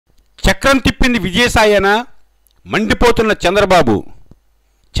చక్రం తిప్పింది విజయసాయేనా? మండిపోతున్న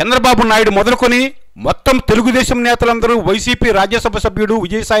చంద్రబాబు నాయుడు మొదలుకొని మొత్తం తెలుగుదేశం నేతలందరూ వైసీపీ రాజ్యసభ సభ్యుడు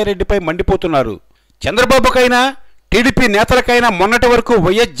విజయసాయి రెడ్డిపై మండిపోతున్నారు. చంద్రబాబుకైనా టీడీపీ నేతలకైనా మొన్నటి వరకు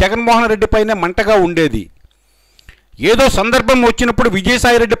వైఎస్ జగన్మోహన్ రెడ్డిపైనే మంటగా ఉండేది. ఏదో సందర్భం వచ్చినప్పుడు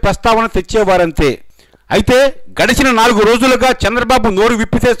విజయసాయి రెడ్డి ప్రస్తావన తెచ్చేవారంతే. అయితే గడిచిన 4 రోజులుగా చంద్రబాబు నోరు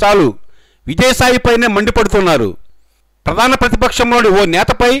విప్పితే చాలు విజయసాయిపైనే మండిపడుతున్నారు. ప్రధాన ప్రతిపక్షంలోని ఓ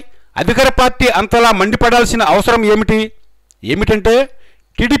నేతపై అధికార పార్టీ అంతలా మండిపడాల్సిన అవసరం ఏమిటంటే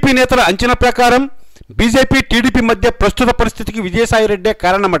టీడీపీ నేతల అంచనా ప్రకారం బీజేపీ టీడీపీ మధ్య ప్రస్తుత పరిస్థితికి విజయసాయి రెడ్డే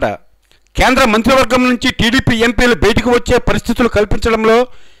కారణమట. కేంద్ర మంత్రివర్గం నుంచి టీడీపీ ఎంపీలు బయటకు వచ్చే పరిస్థితులు కల్పించడంలో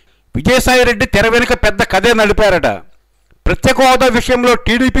విజయసాయి రెడ్డి తెర వెనుక పెద్ద కథే నడిపారట. ప్రత్యేక హోదా విషయంలో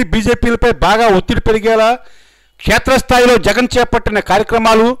టీడీపీ బీజేపీలపై బాగా ఒత్తిడి పెరిగేలా క్షేత్రస్థాయిలో జగన్ చేపట్టిన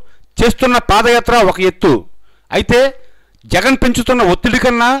కార్యక్రమాలు, చేస్తున్న పాదయాత్ర ఒక ఎత్తు అయితే జగన్ పెంచుతున్న ఒత్తిడి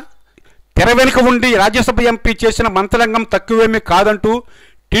కన్నా తెర వెనుక ఉండి రాజ్యసభ ఎంపీ చేసిన మంత్రాంగం తక్కువేమీ కాదంటూ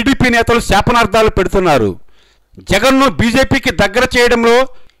టీడీపీ నేతలు శాపనార్థాలు పెడుతున్నారు. జగన్ను బీజేపీకి దగ్గర చేయడంలో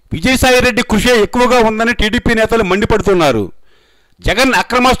విజయసాయి రెడ్డి కృషి ఎక్కువగా ఉందని టీడీపీ నేతలు మండిపడుతున్నారు. జగన్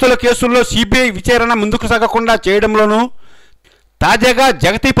అక్రమాస్తుల కేసుల్లో సిబిఐ విచారణ ముందుకు సాగకుండా చేయడంలోనూ, తాజాగా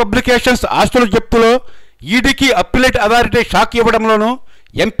జగతి పబ్లికేషన్స్ ఆస్తుల జప్తులో ఈడీకి అప్పిలేట్ అథారిటీ షాక్ ఇవ్వడంలోనూ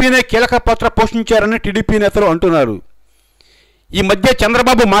ఎంపీనే కీలక పాత్ర పోషించారని టీడీపీ నేతలు అంటున్నారు. ఈ మధ్య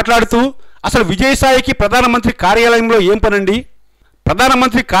చంద్రబాబు మాట్లాడుతూ అసలు విజయసాయికి ప్రధానమంత్రి కార్యాలయంలో ఏం పనండి?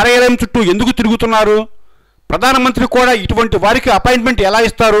 ప్రధానమంత్రి కార్యాలయం చుట్టూ ఎందుకు తిరుగుతున్నారు? ప్రధానమంత్రి కూడా ఇటువంటి వారికి అపాయింట్మెంట్ ఎలా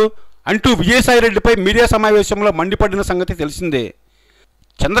ఇస్తారు అంటూ విజయసాయి రెడ్డిపై మీడియా సమావేశంలో మండిపడిన సంగతి తెలిసిందే.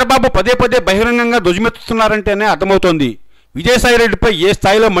 చంద్రబాబు పదే బహిరంగంగా ధ్వజమెత్తుతున్నారంటేనే అర్థమవుతోంది విజయసాయి రెడ్డిపై ఏ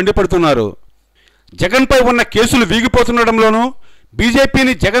స్థాయిలో మండిపడుతున్నారు. జగన్పై ఉన్న కేసులు వీగిపోతుండడంలోనూ,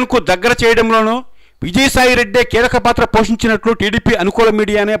 బీజేపీని జగన్కు దగ్గర చేయడంలోనూ విజయసాయి రెడ్డే కీలక పాత్ర పోషించినట్లు టీడీపీ అనుకూల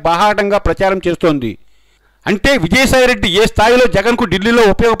మీడియానే బాహాటంగా ప్రచారం చేస్తోంది. అంటే విజయసాయి రెడ్డి ఏ స్థాయిలో జగన్కు ఢిల్లీలో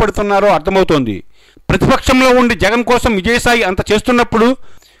ఉపయోగపడుతున్నారో అర్థమవుతోంది. ప్రతిపక్షంలో ఉండి జగన్ కోసం విజయసాయి అంత చేస్తున్నప్పుడు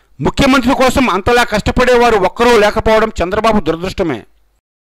ముఖ్యమంత్రి కోసం అంతలా కష్టపడేవారు ఒక్కరూ లేకపోవడం చంద్రబాబు దురదృష్టమే.